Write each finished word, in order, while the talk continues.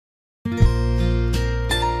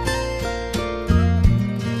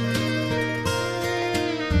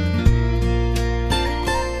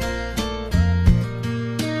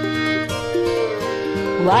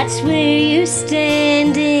Watch where you're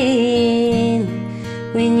standing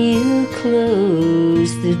when you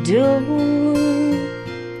close the door.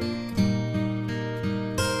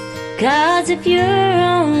 'Cause if you're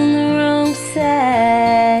on the wrong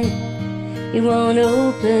side, it won't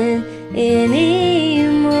open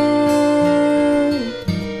anymore.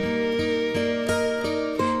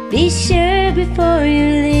 Be sure before you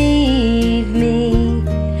leave me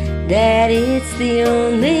that it's the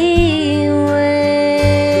only way.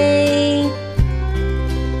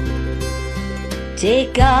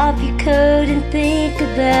 Take off your coat and think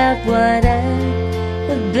about what I'm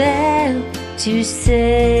about to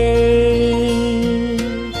say.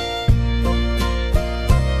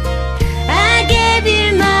 I gave you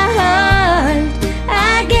my heart,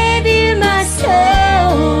 I gave you my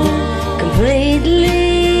soul completely.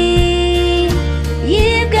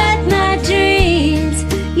 You've got my dreams,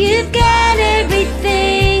 you've got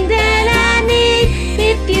everything that I need.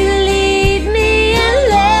 If you leave me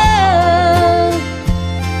alone,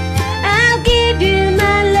 I'll give you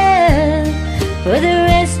my love for the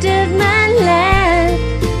rest of my life.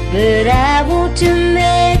 But I want to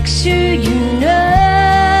make sure you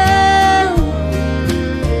know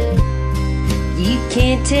you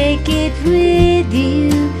can't take it with you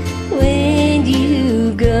when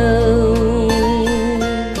you go.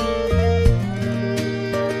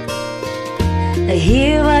 I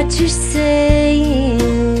hear what you're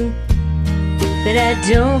saying, but I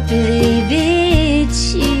don't believe it's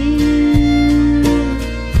you.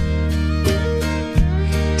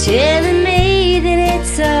 Telling me that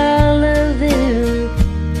it's all over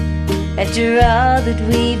after all that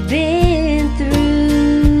we've been through.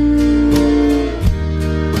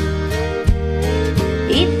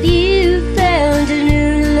 If you found a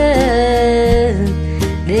new love,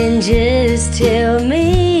 then just tell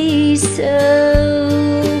me so,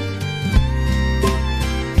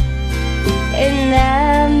 and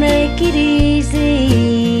I'll make it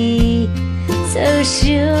easy so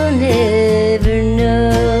she'll never know.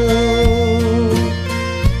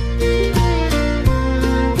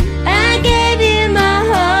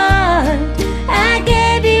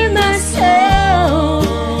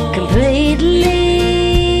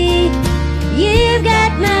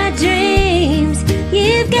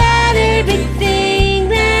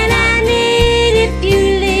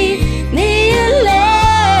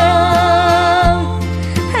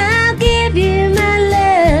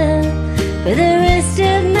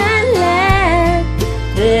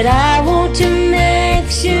 But I want to make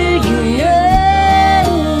sure you know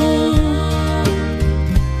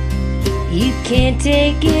you can't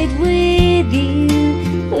take it with you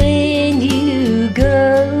when you go.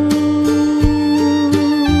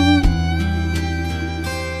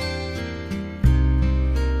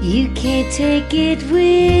 You can't take it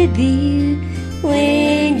with you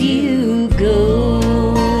when you go.